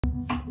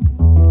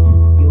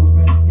Your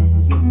breath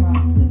is your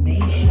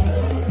proclamation.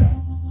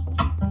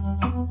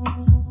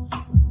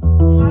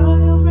 Follow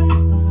your breath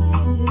with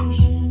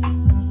meditation.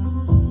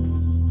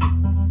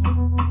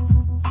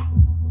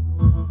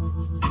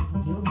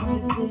 Your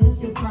breath is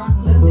your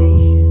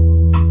proclamation.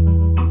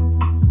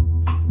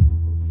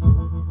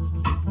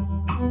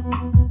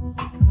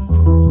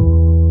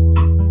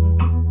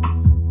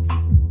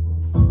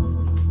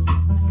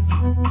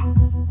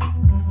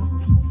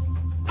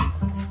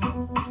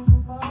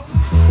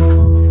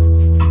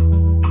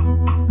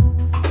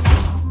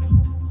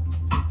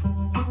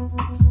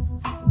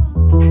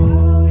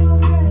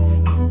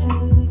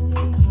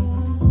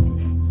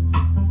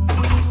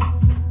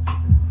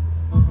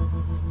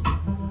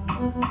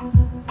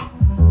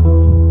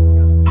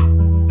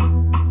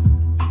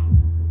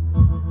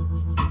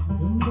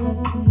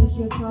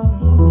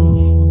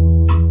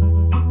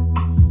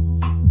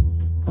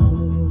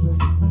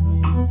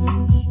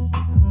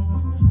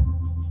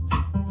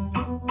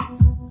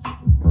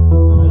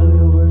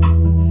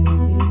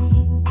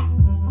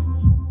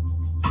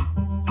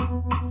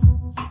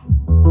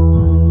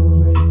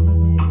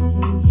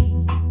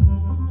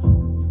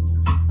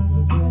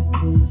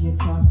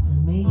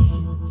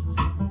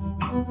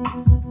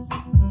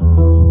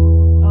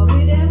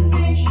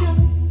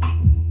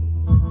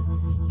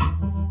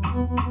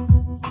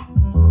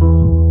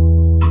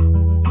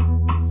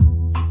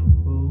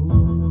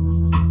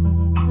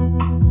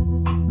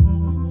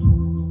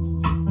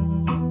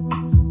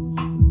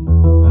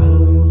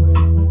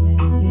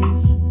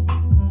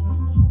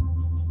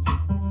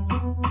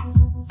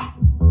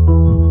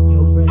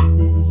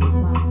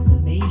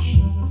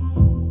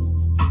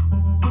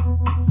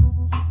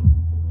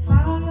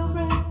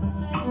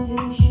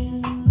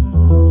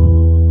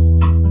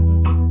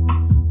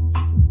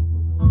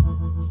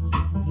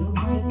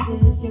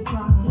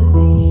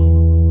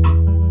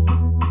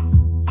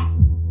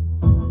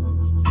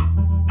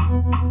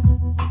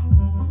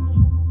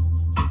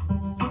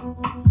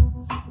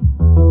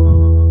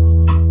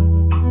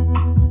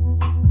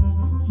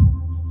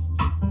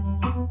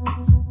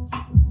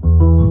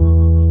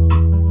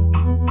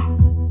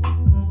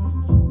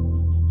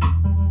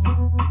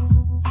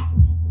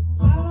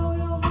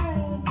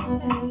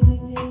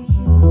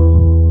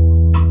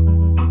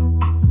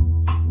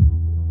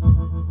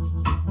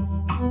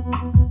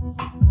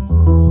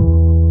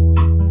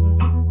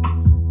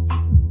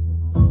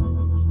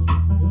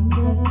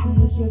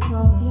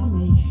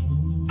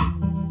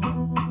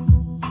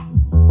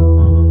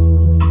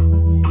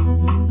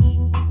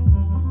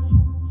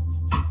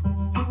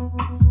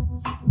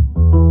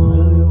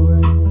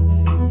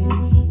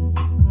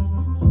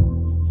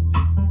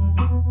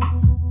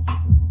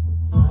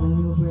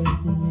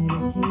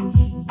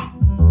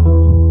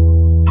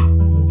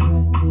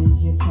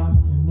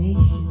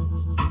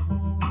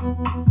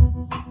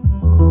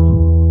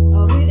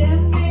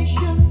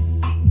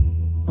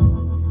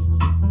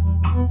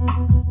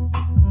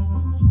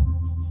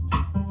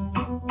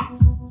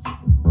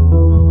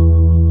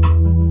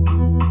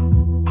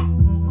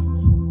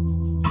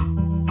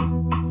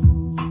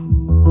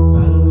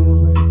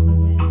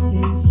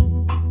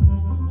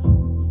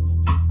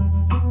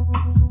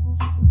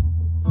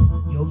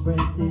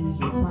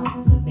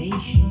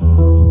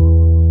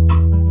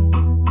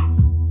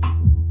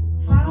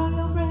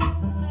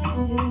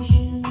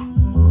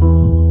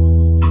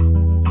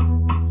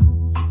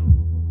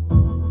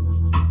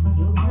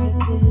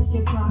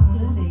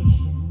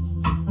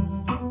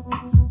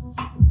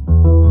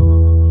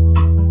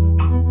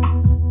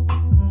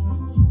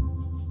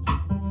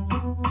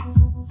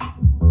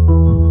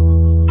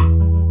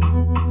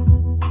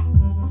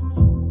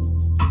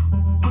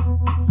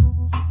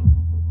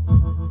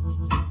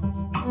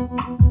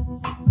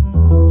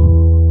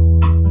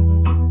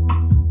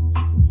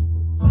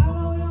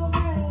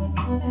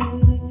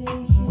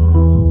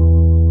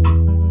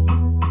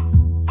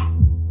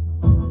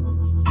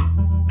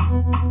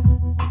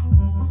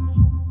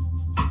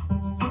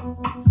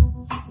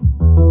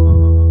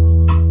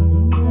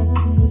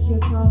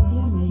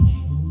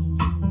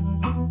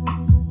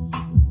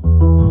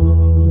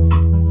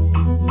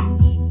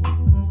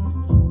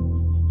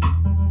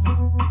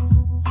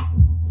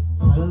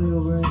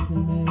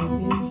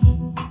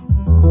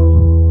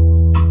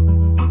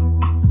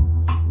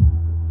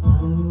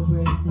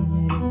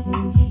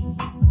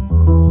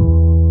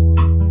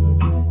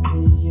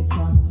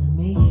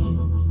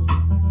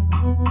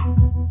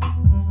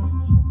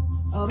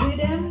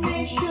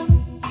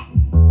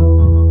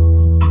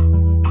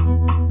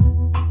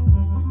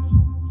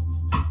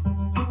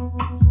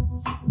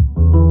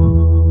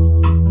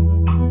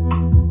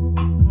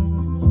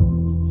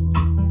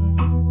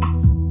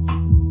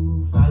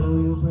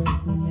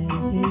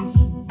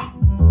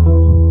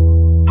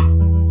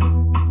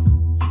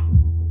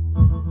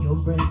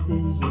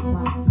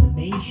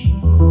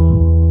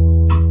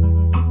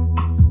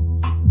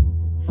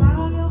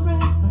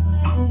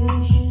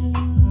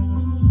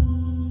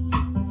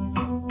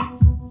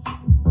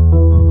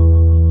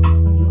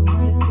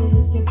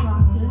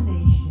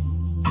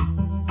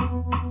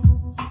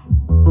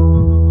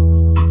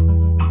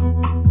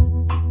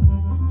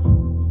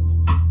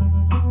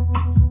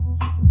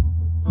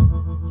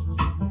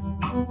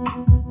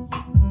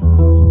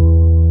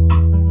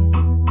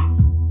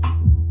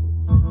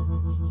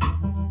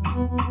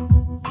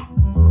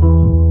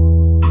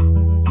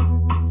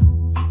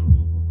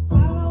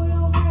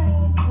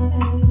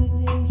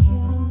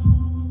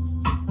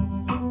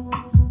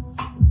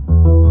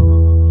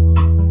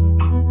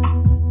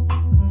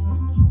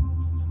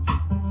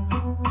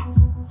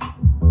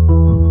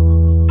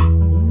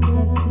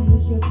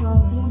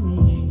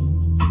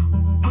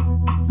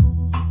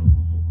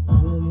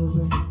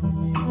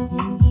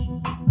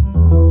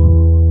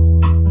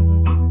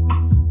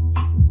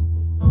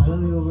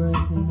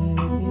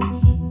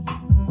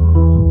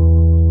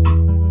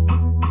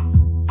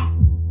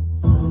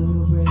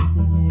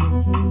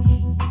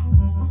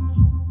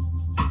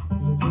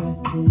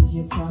 is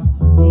your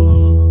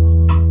proclamation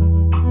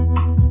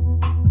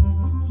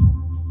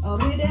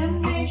of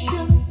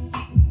redemption.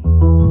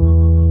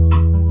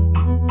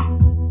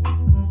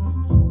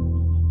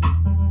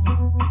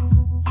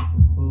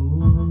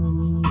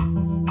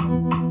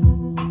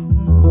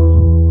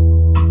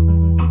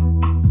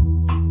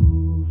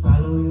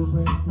 Follow your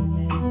breath in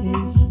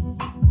meditation.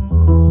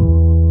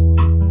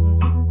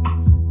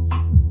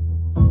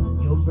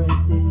 Your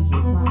breath is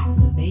your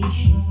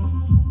proclamation.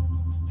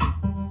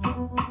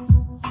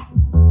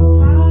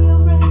 Follow your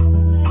breath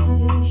in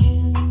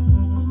meditation.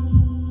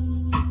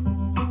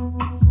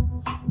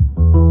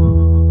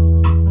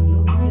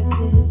 Your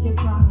breath is your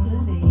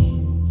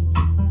proclamation.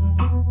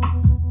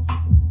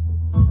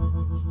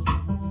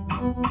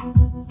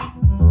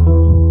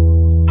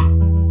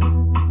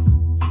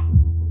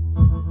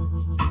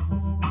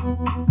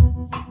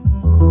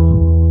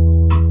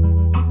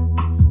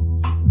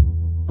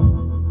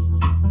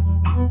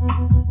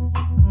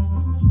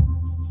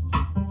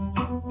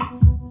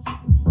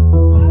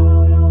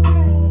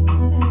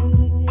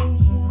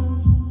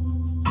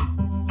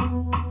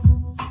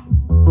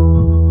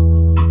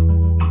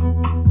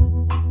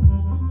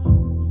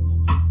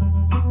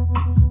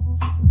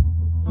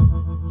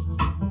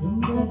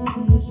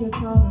 Your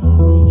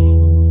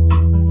proclamation.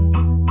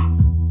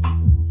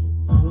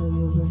 Follow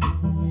your breath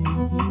in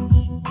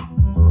meditation.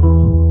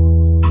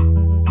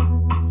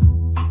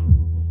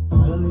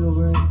 Follow your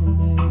breath in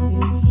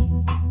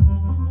meditation.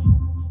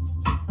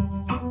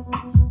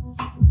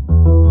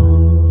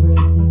 Follow your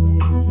breath in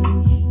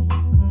meditation.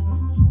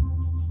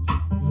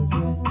 Your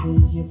breath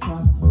is your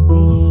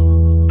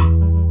proclamation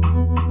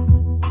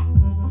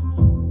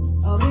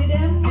of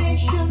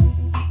redemption.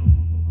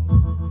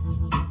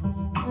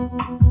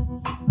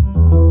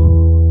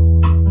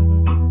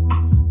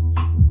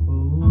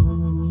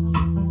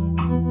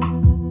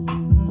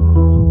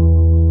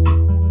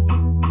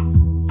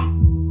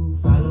 Your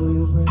proclamation. Follow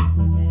your breath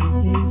in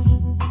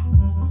meditation.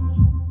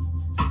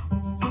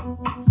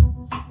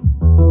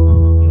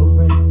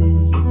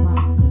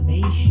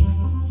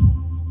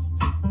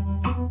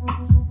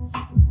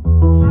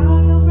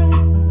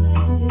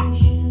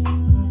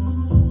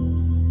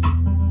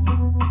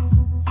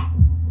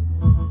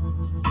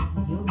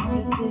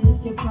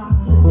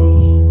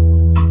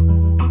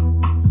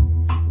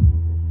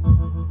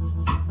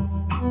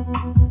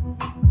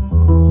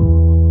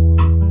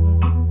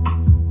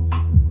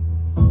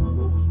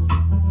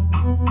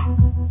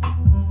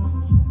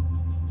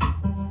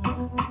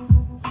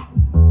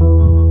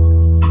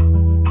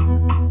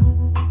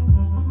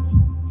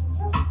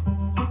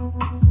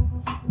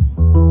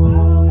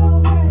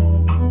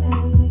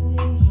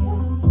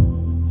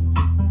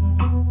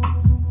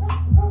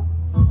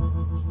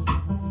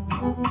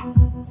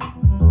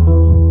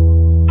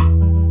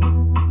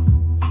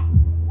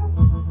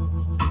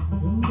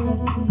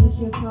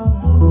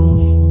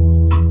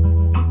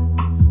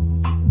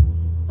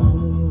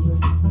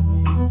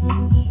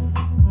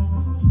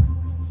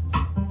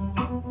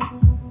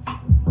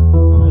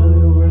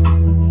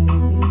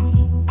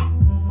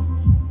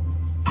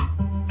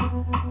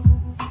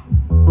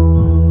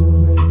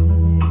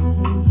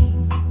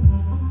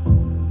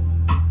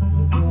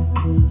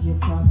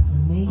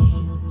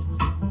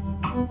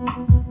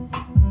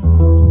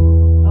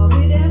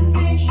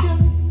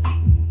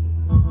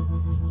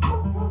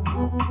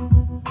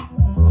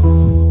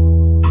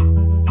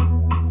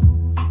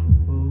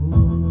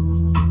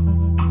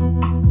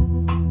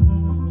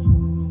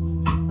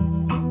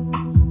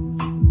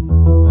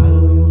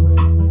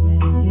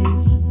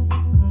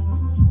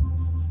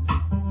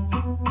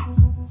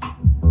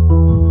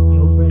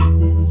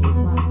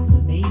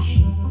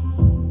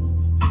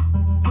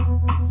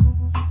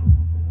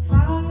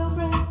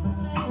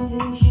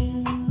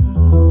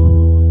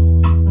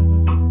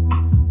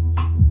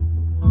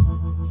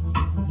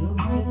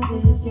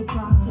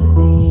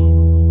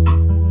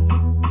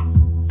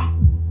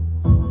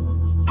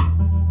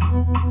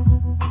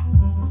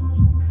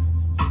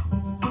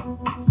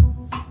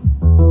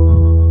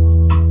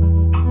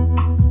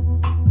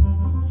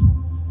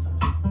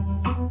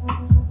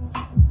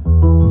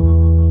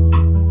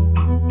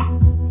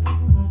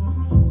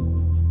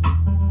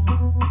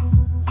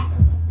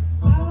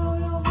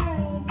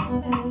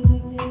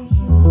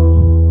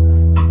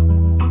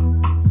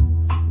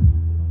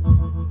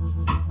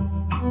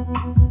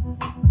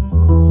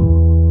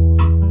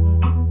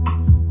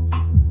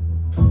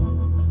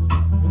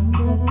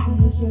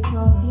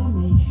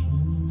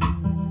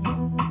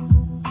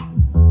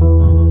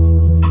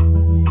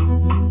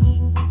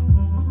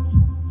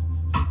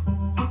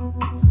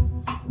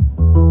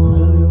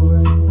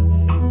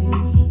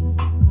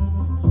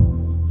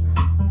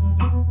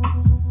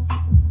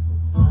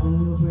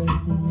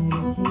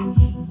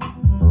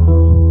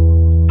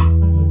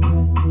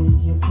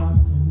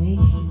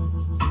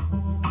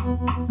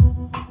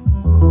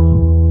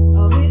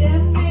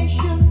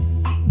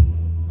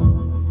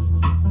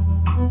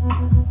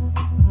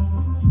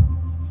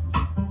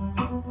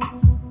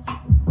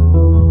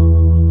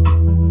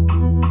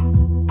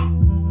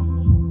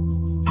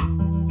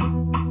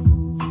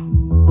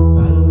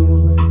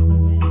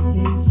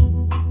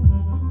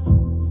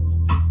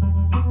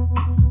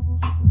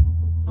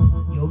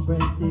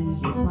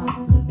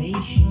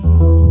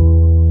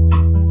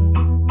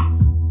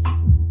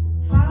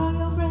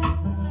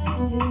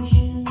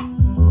 meditation.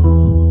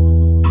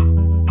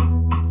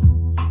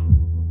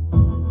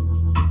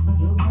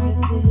 Your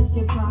breath is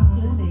your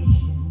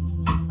proclamation.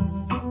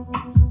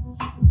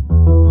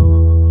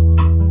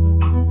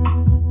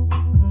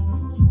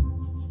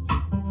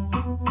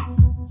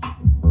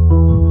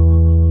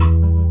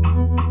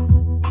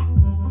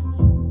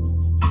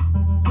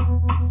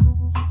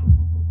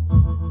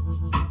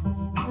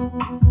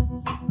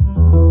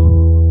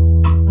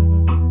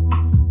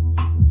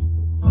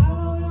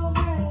 Follow your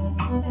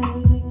breath,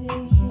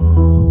 meditation.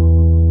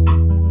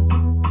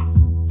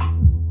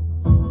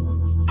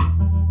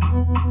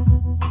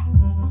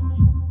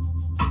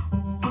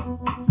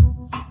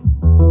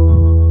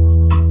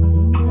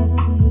 Your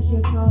breath is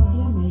your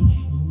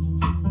proclamation.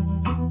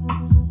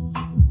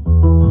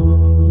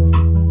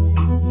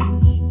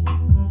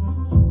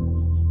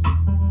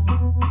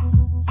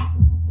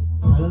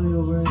 Follow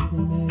your breath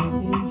and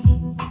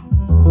meditation.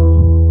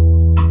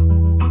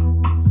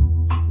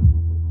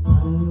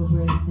 Follow your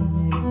breath and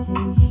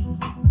meditation.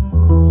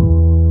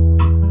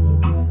 Your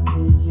breath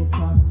is your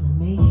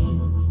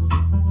proclamation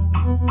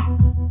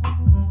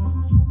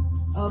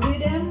of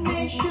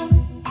redemption.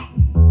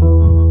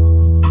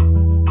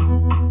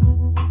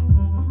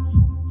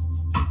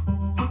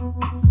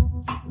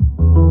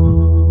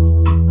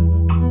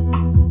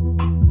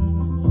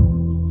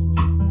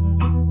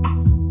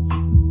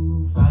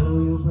 Follow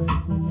your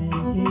breath and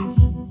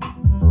meditation.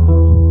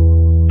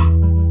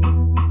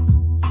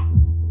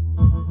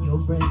 Your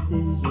breath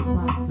is your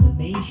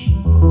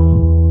proclamation.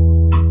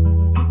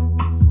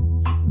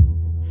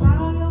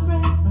 Follow your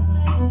breath and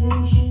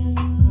meditation.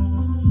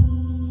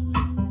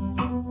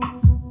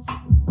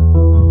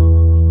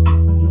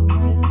 Your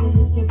breath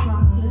is your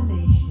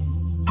proclamation.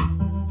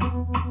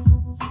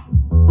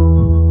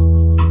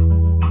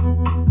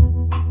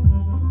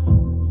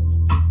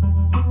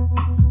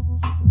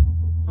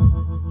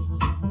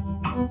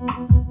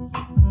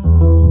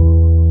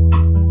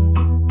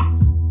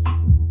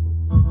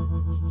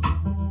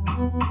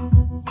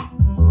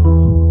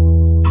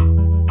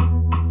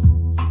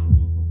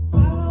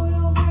 Follow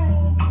your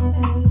breath and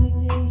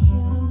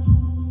meditation.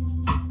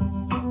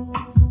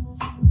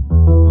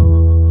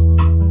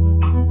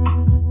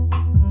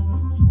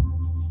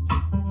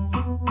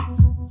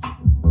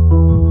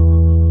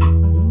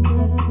 Your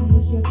breath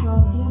is your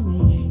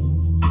proclamation.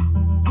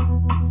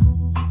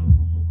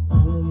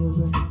 Follow your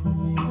breath and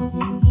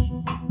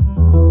meditation.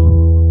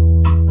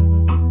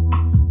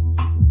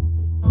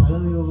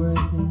 Follow your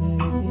breath and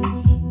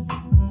meditation.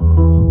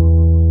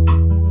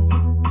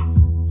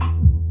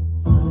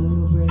 Follow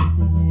your breath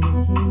and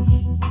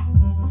meditation.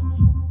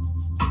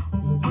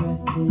 Your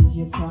breath is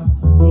your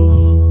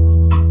proclamation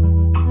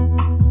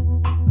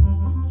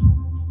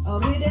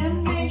of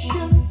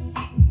redemption.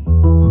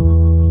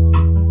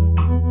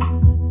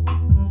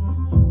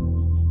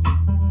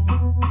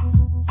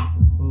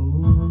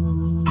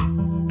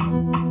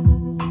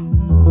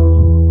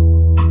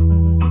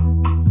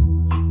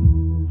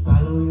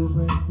 Follow your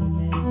breath and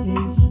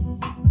meditation.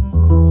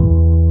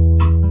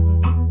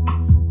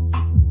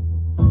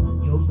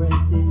 Your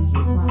breath is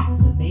your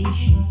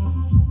proclamation.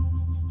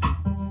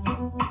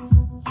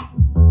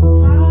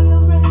 Follow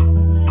your breath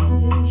and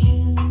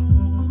meditation.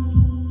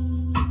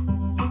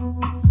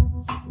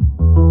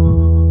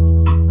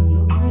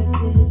 Your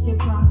breath is your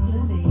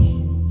proclamation.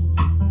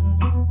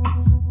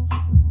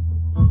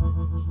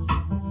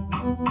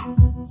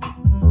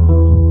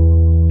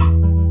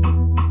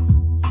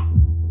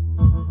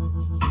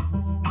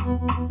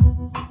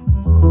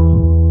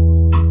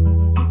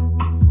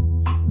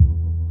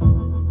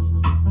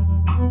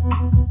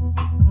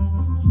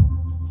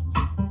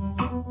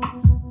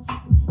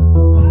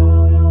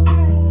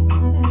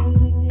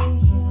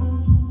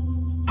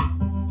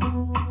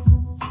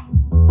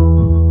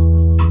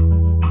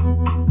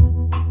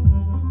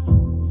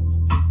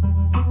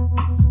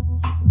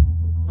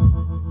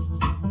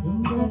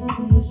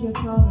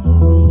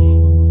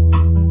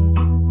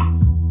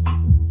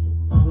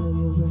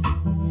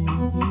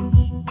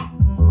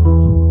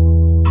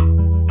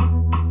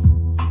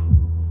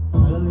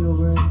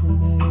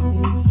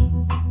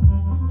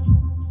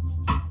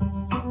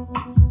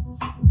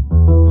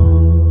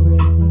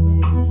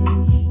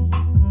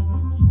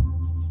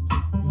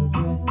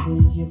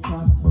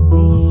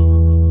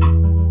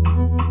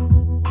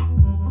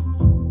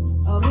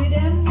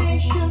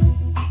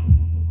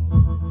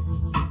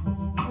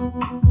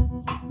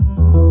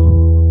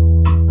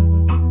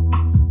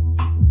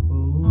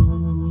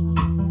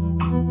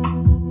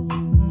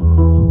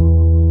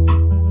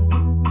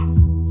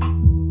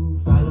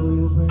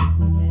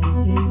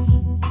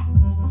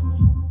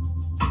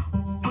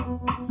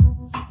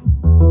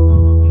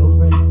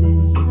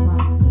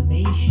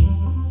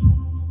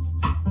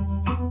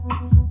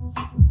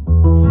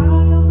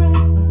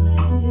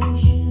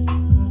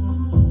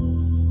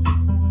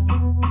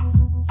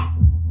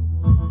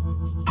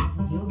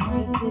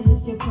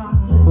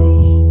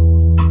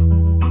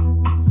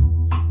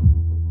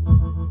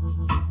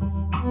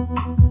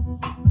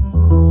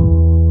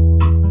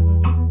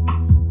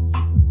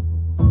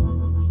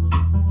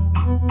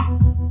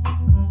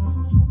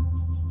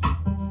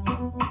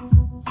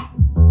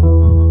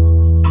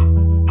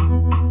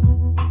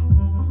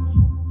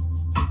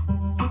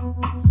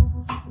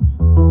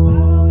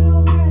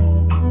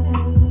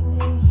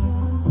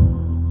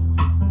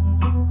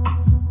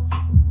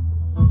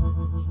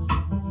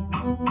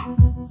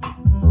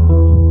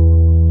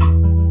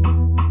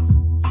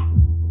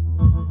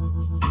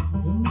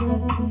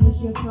 breath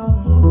is your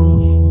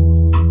proclamation.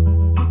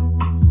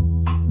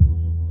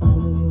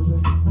 Follow your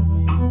breath in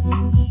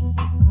meditation.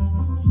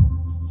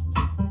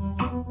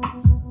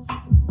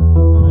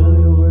 Follow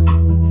your breath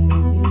in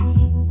meditation.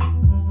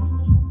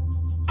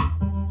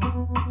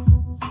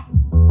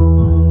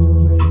 Follow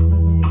your breath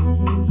in meditation.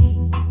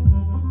 Your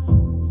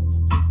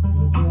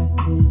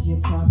breath is your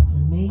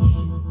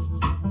proclamation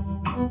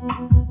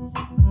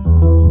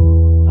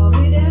of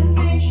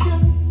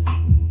redemption.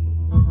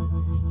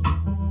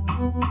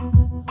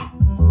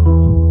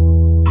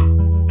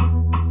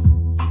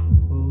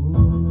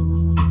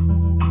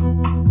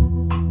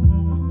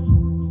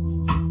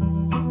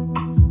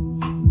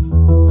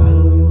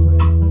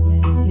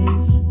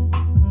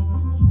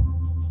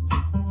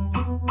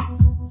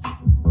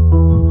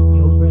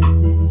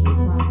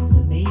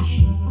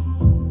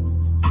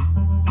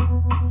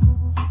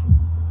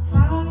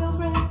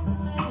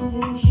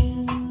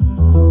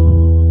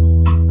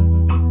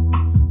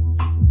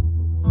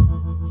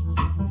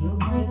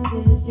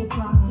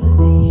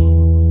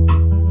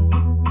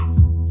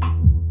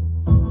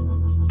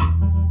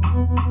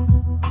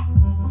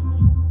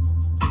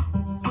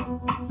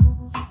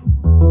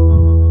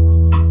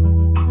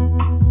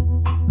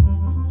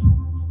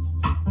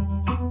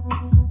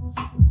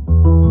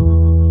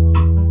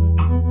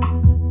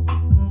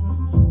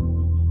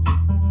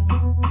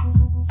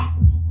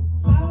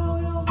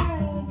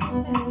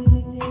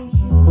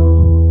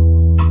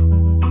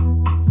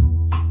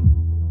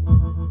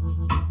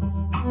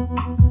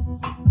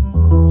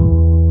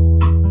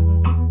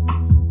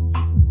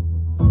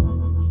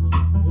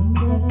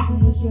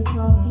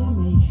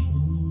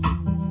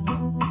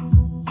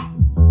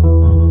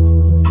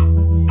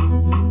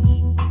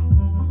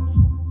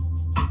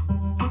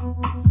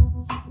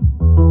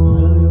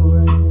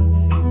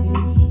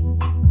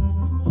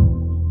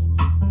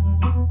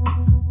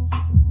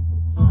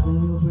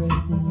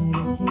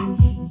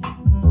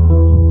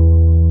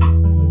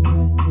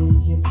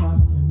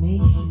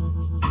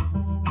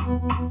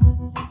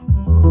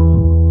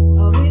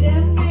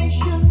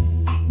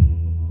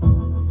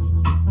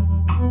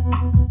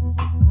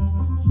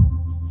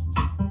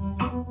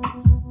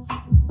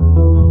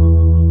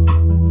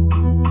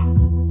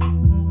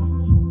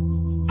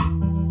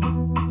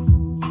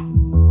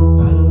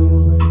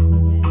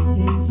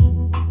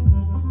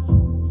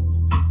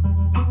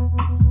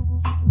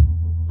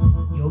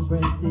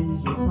 Breath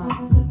is your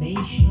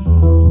proclamation.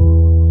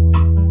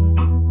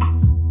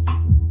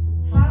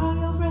 Follow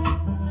your breath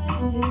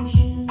in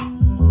meditation.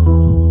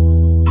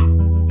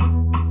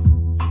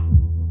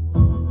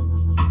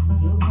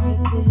 Your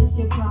breath is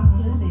your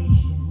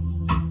proclamation.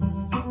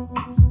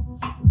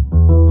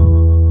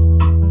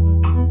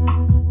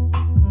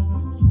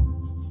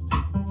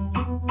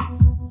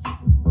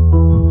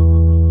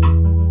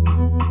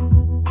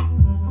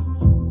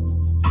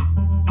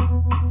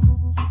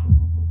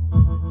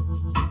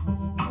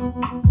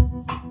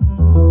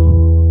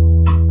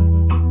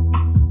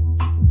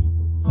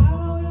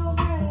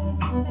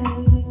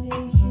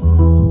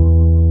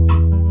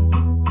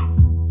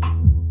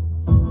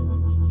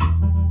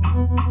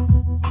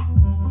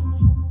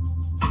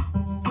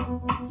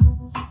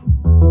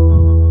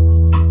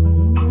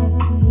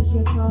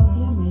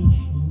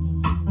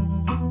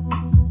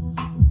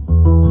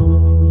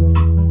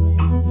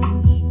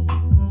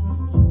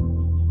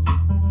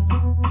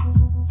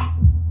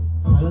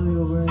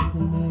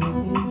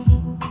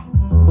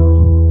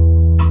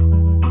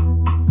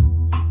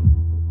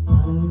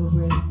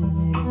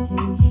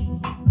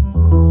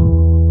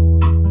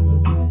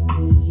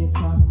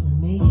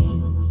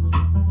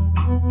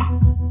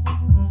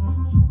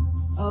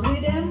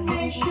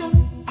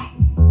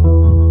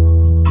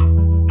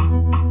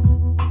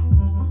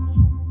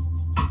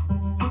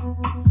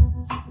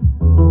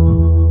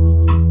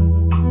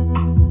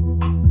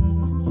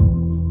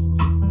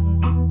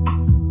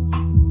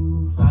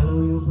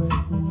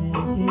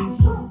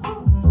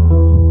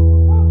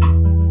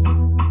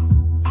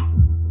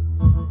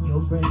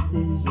 Breath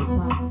is your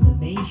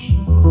proclamation.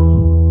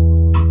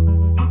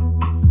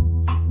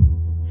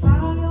 Follow your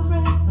breath in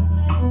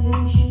meditation.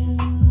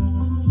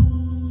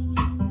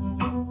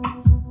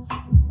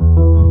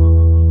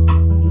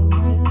 Your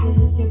breath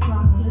is your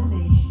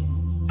proclamation.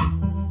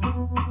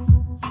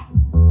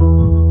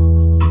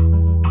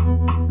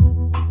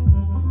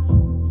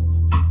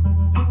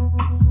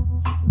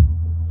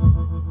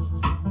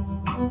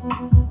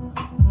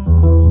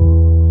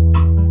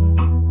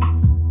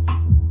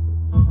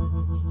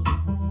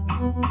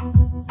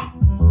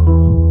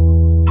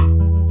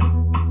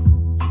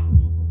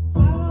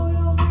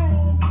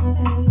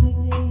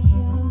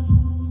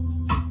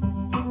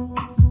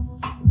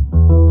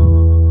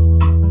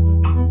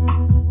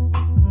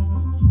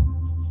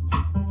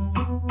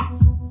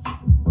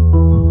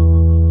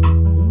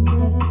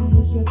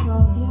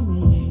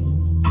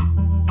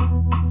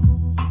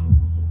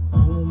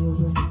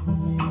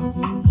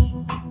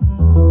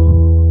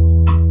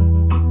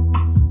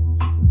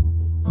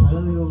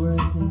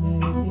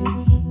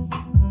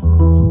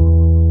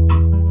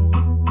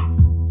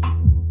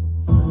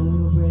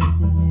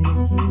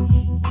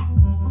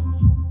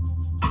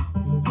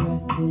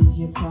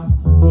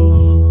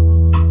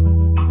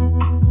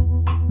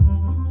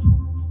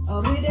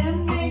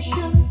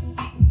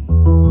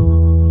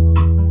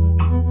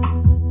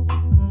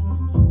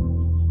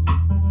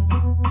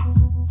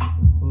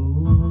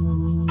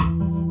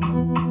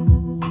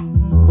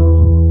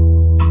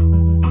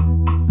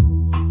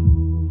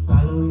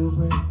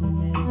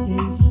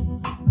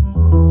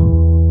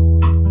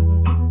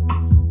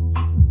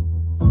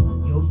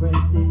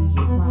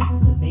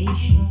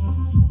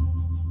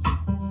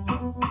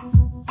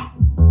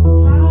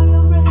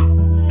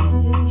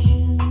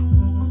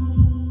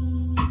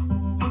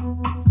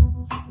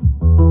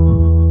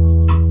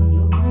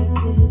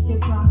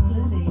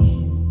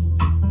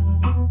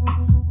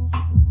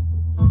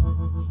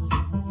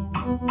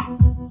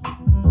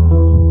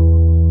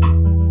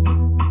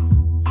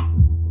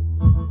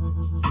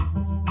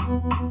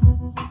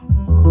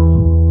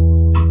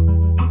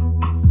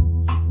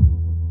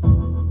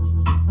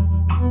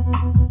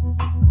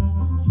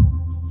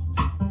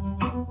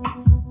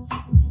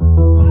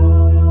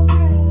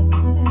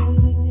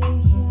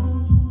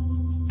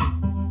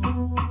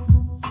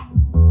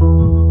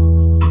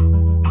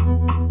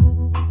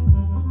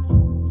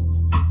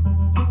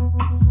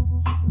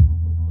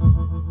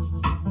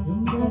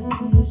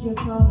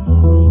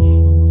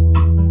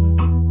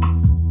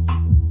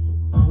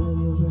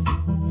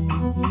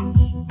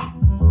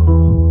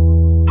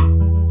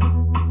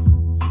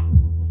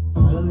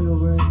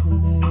 breath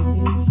in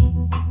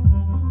meditation.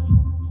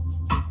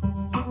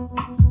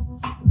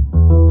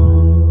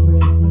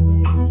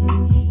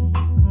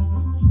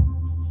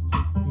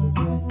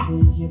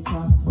 Is your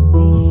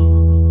proclamation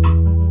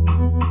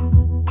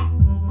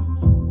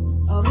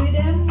of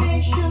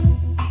redemption.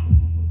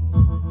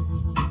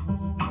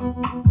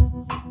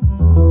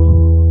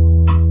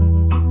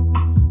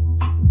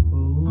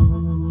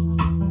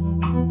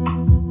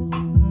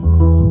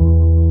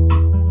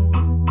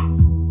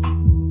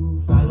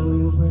 Follow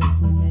your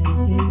breath in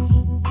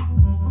meditation.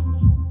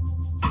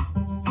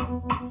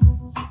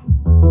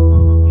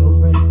 Your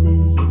breath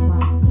is your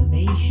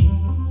proclamation.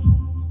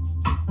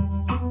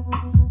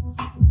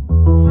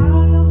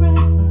 Follow your breath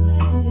in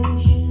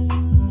meditation.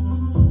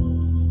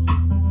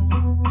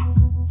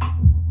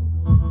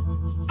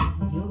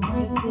 Your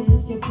breath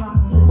is your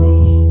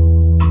proclamation.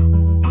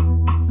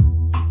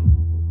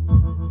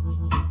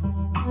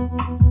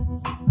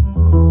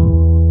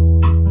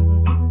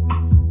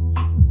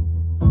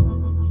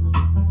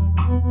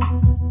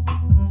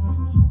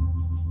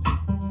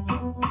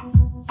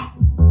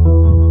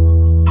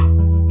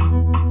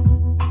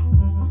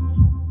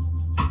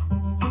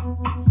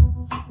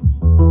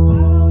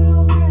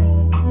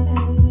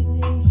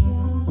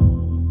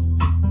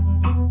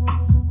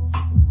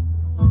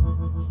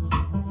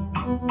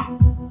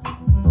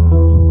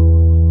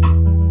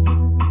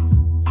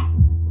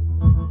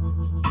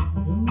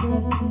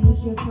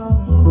 Your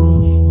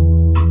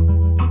proclamation.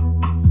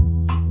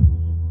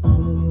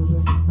 Follow your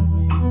breath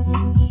in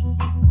meditation.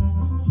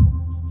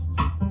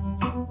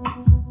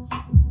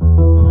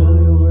 Follow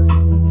your breath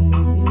in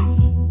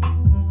meditation.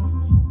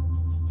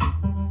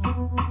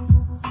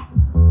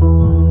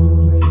 Follow your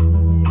breath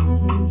in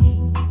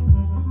meditation.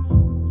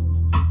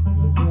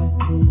 Your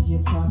breath is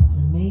your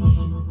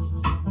proclamation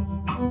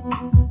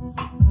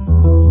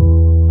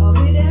of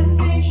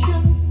redemption.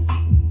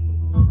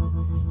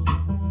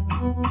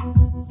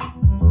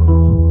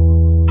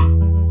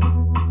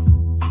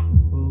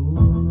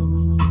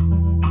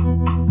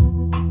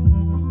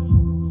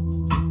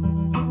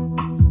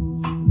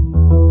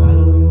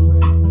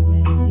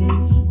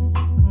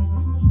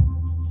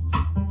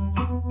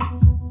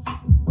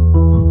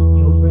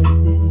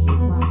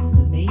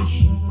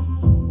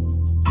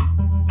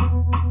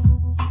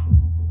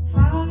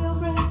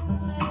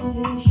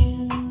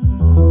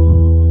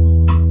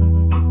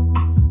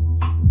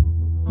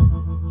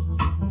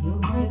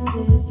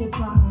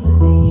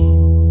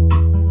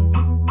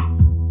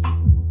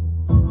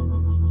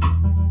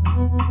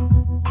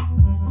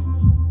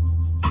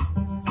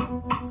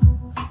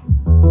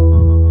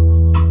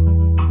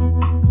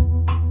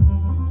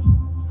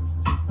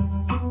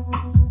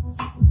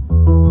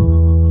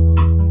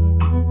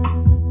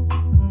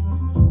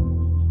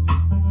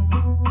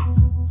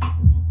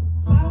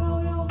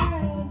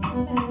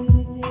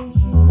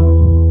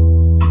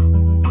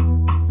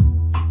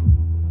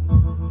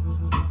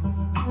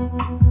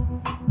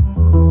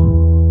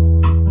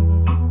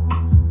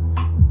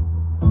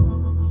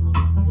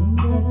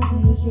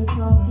 Your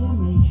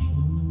proclamation.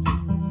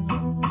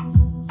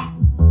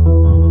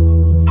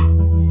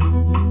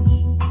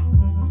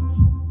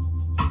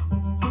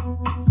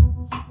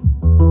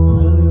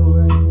 Follow your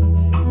breath in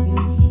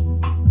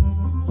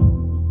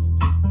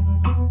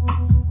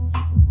meditation.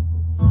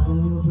 Follow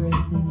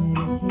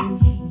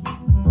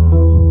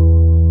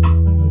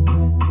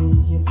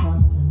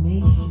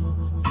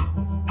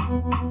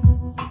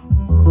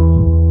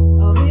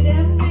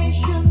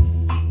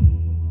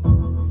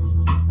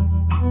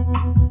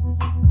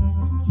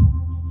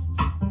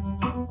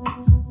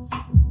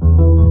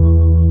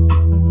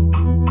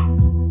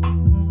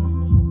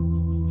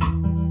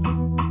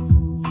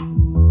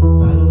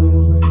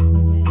your breath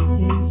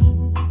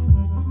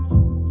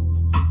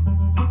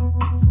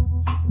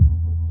in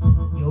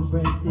meditation. Your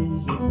breath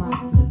is your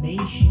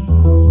proclamation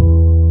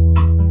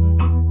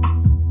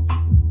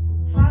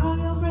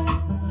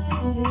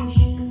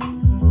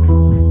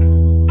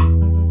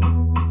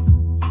of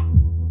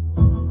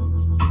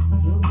redemption.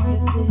 Your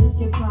breath is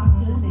your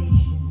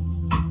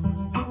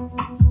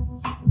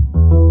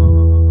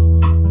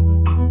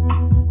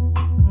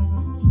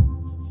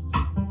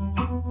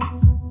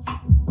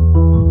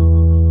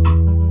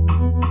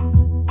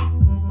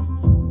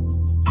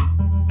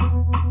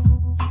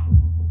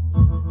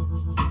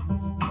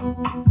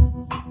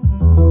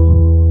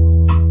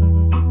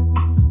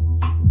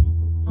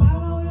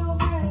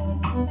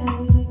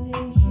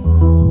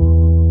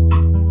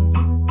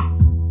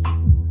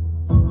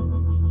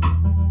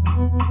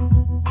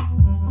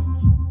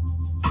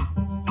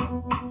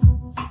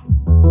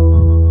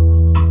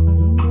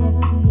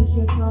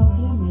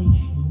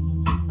proclamation.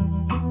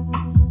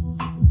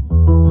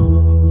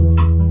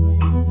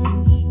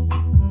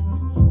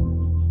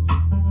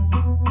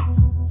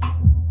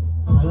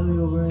 Follow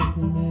your breath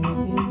in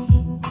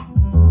meditation.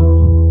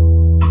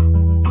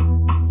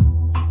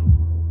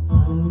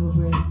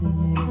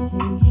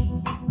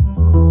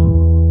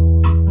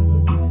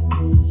 Your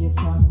breath is your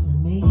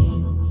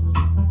proclamation.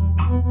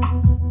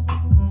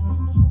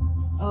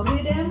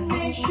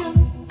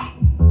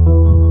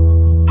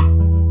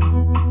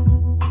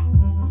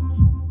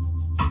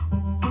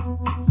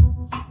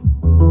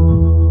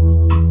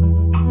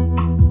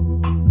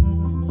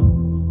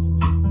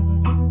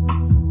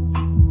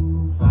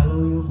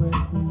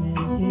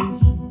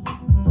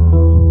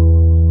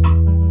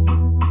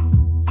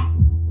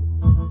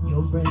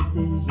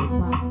 your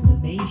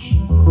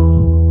proclamation.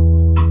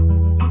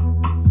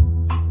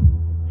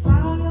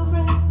 Follow your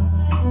breath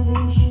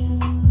meditation.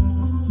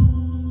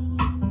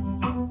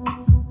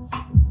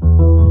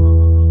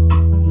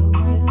 Your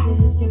breath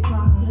is your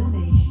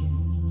proclamation.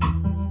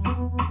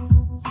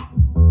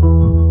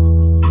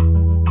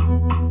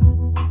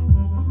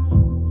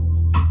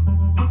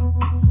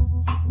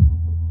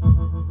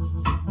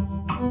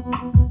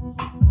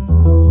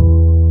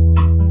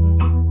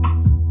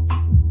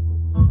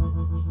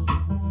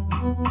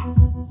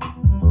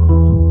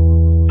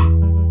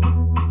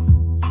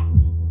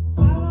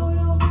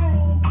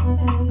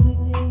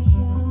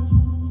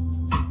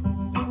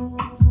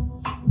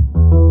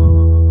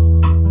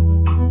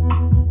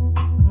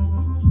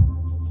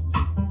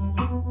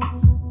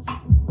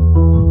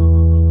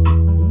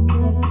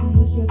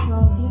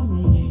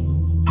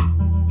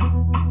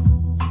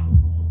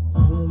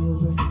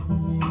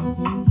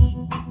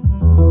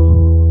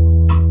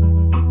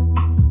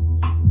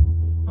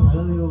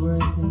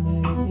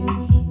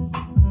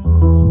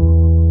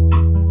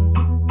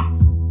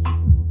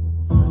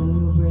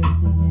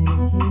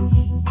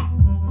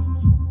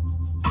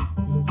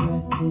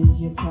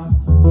 Is your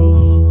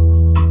proclamation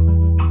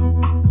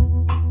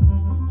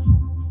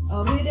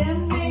of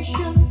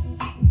redemption.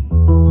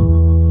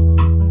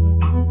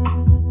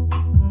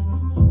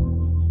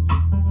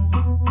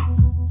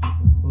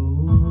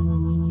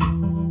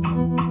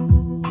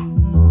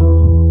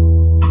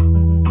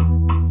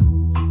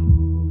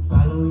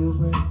 Follow your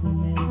breath and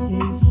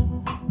meditation.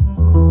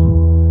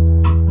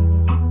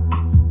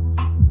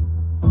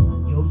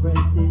 Your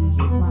breath is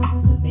your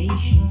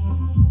proclamation.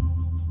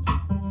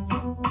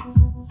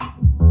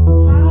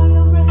 Follow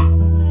your breath and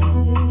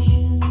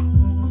meditation.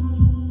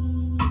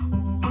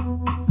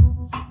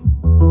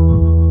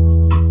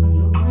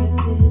 Your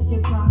breath is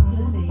your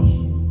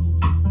proclamation.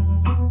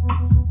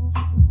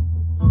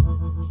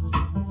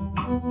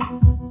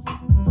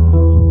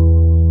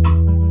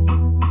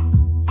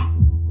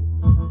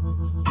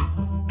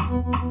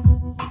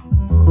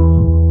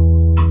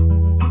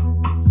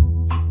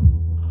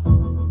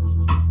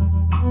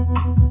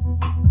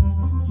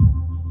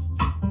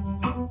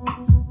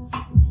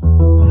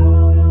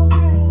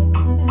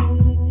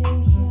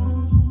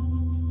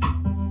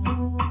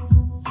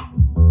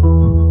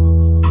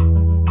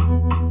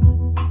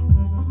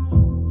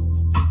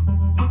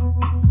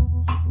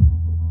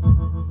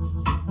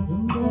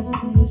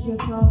 Is your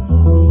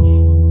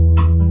proclamation.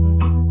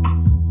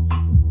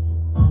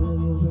 Follow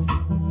your breath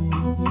and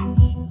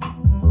meditation.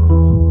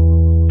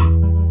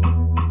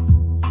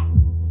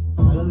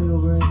 Follow your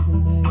breath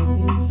and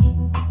meditation.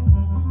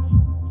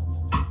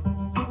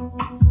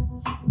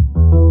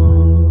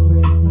 Follow your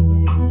breath and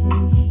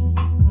meditation.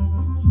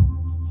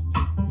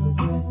 Your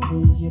breath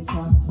is your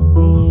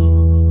proclamation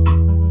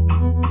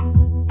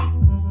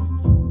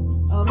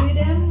of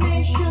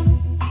redemption.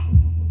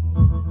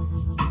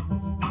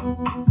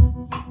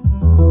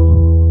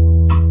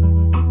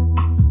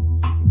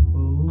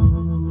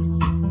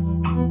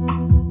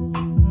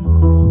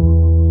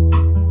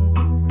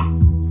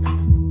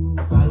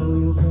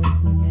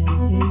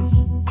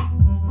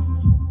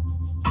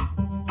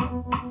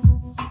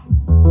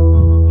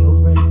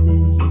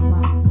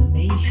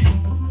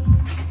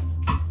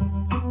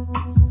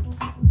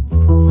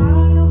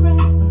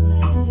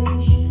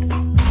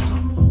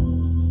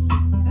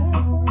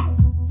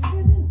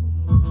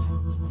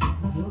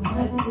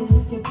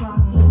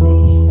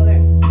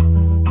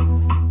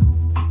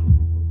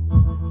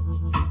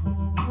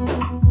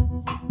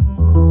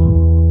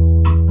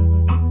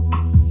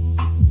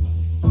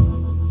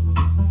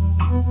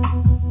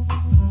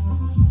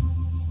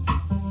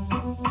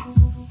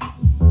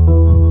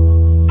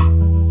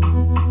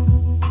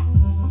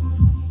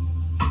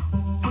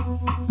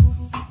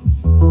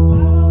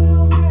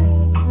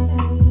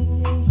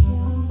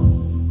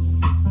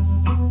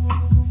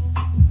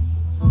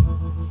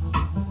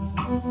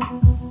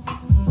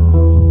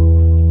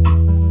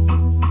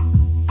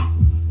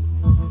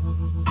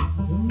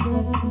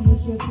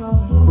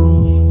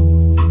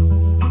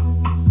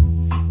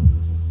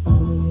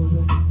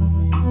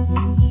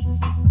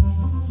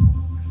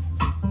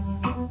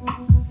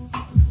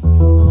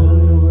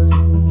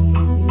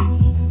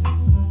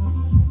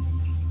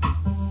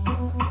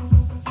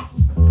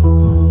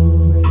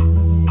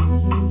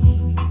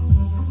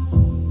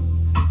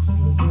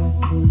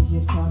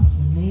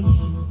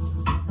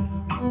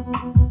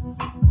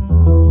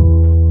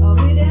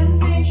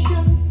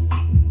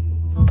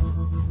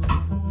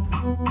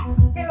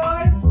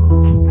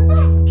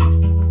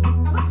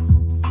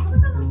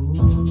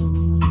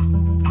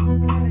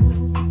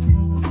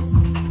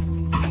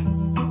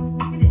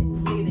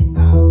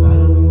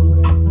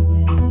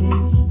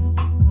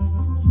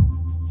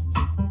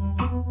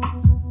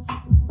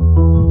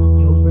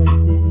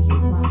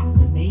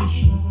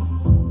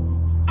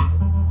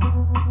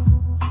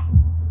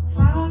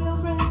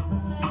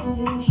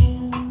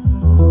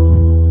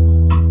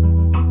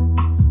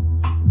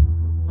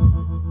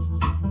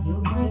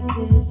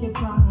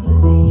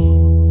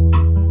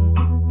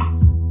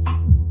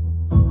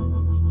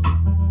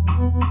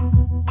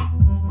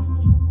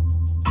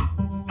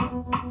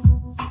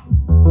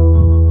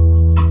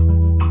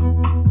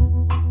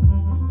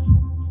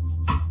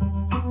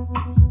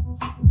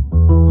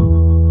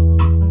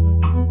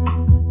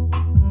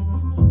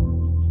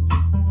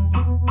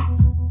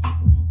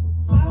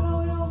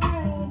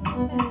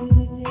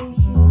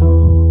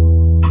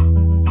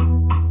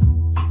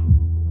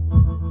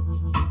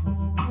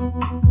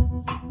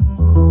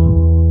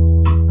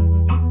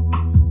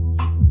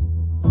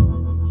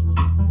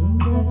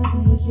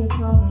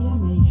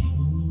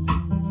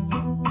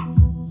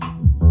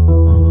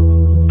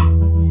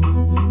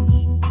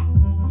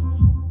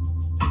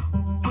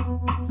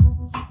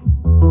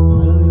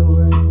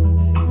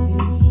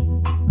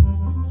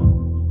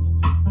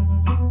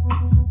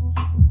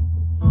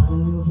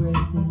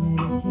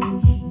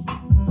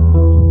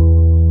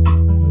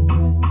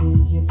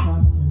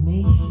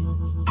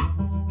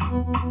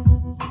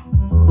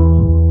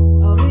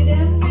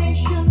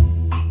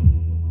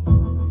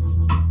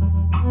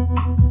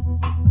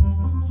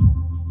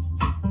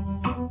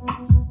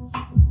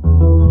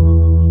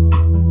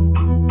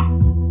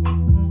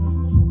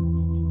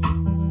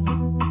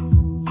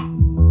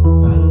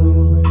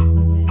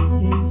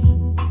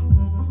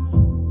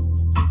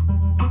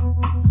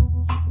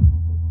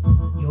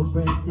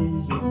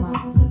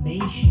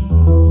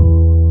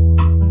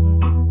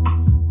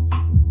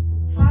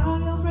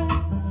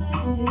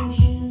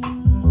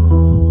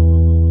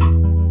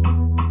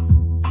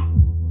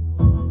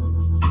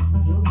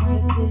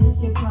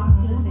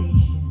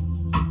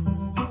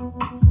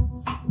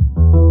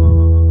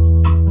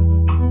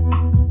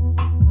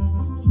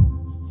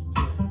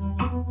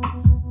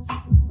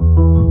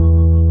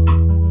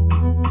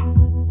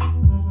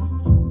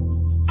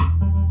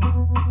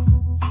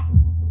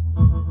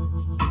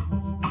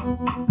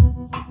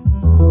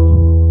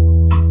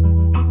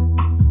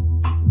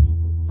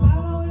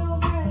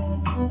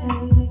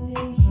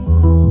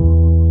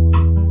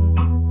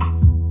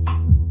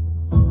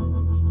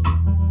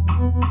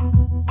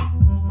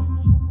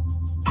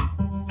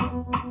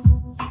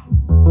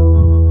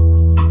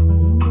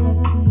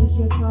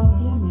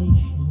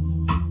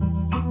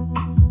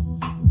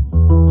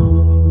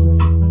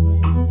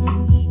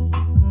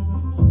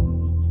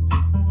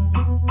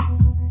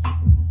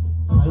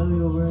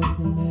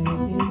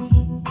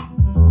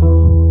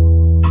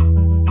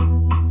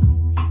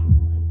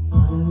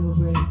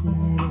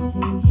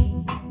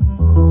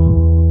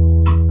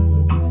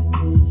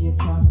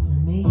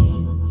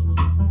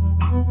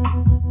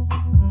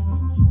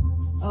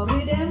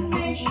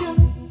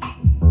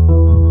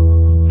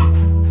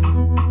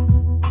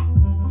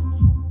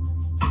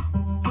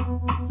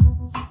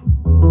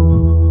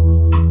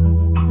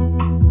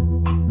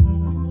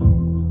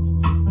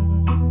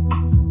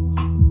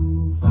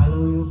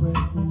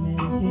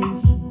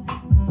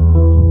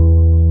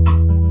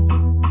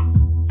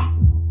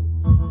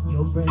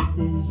 Your breath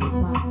is your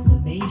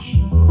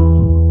proclamation.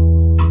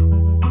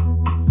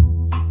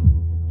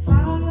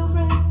 Follow your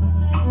breath in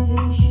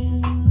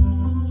meditation.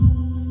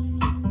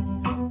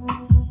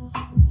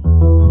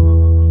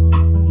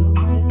 Your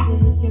breath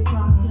is your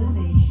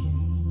proclamation.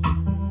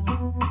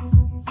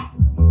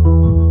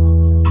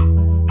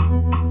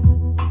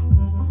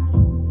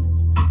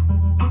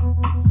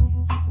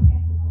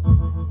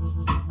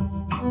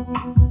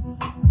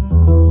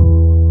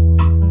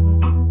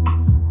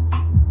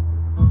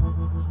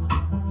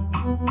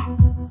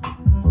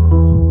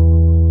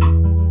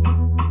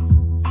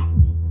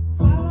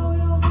 Follow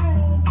your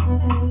breath in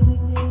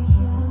meditation.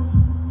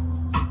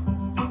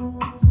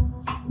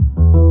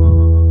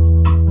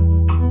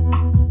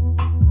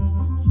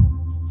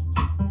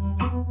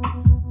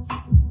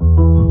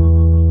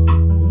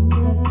 Your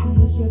breath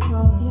is your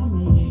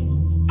proclamation.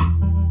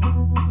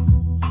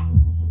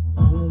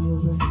 Follow your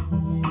breath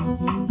in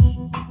meditation.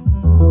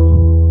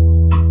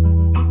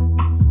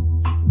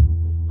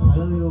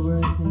 Follow your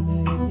breath in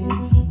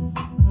meditation.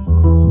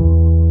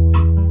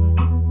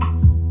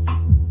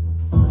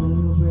 Follow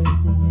your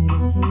breath in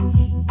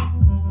meditation.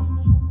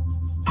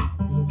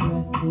 Your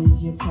breath is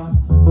your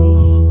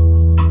proclamation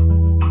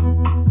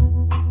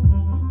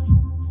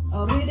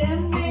of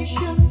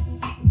redemption.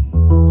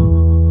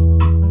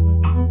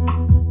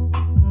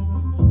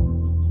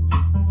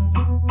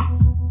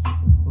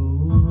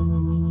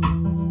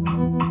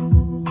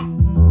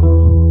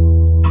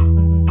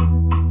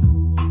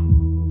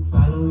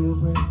 Follow your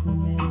breath in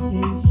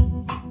meditation.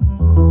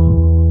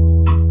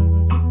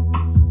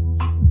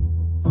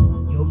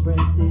 Your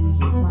breath is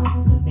your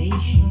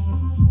proclamation.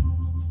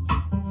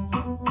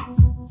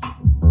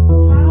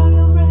 Follow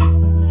your breath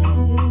in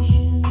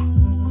meditation.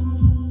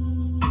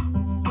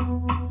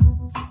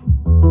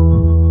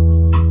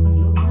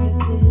 Your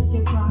breath is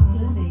your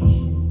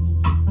proclamation.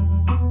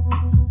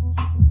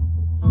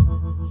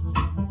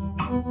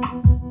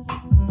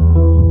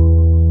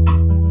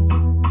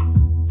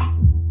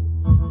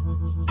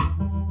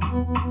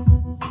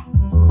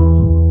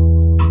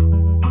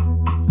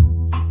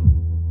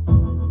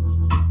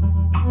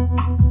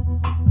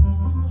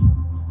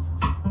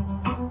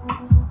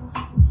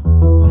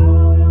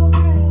 Follow your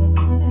breath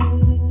in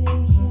meditation.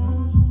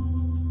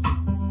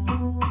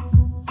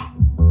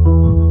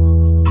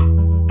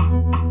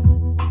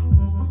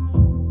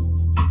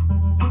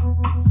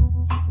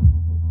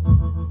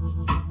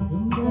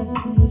 Your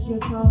breath is your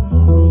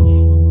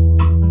proclamation.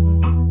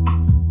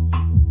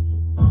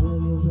 Follow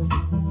your breath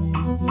in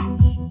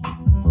meditation.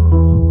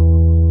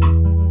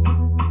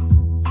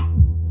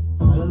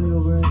 Follow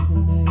your breath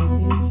in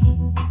meditation.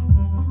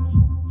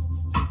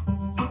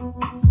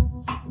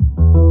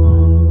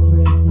 Follow your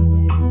breath in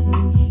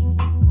meditation.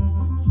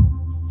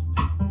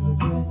 Your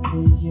breath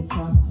is your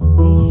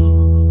proclamation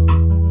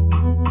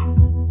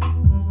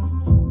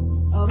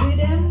of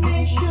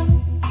redemption.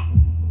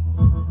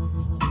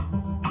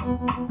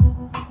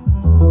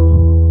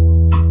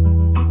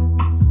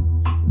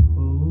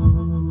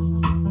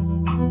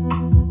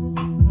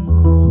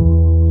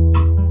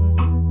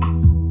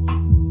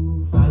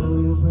 Follow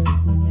your breath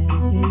in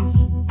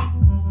meditation.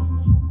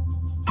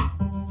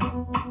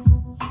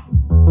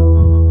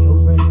 Your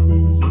breath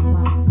is your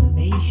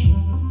proclamation.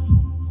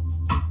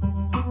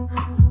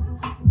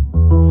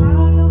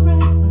 Follow your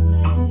breath in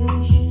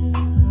meditation.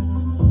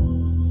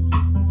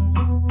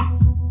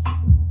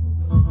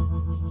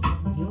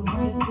 Your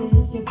breath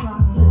is your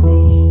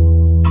proclamation.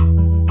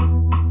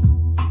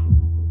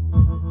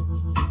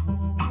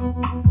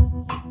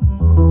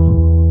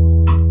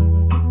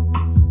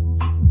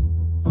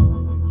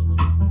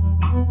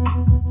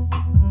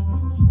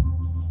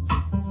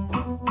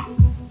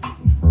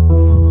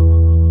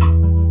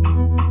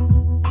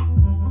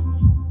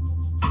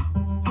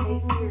 Hey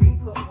Siri,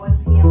 put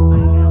 1 p.m. on my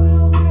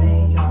calendar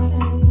today. Josh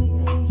is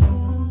meeting me at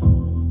 2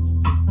 p.m.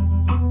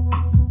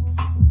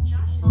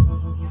 Josh is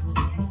meeting me on the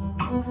schedule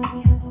from 1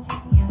 p.m. to 2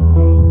 p.m.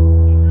 today.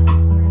 It's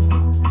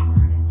 _spiritual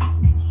artist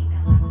at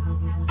gmail.com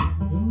calendar.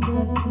 Your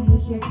breath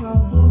is your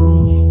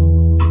proclamation.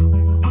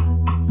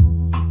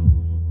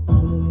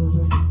 Follow your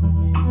breath in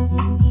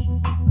meditation.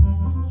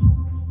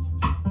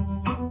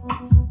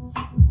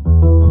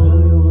 Follow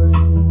your breath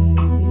in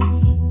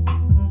meditation.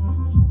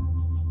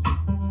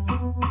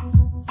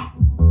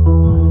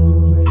 Follow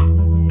your breath in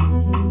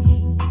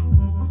meditation.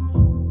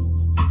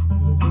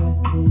 Your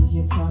breath is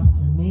your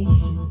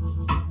proclamation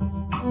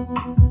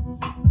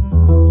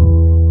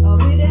of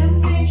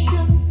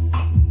redemption.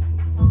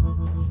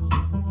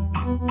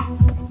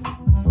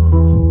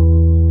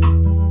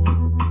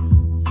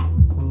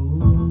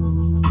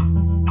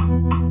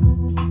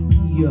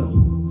 Yo,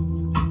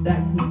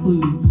 that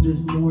concludes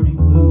this morning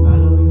loop.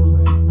 Follow your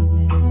breath in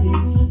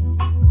meditation.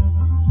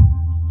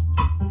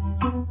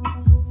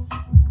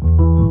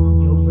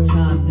 Your breath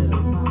is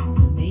your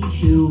proclamation.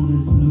 Fill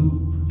this loop.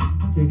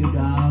 Take a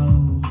dive.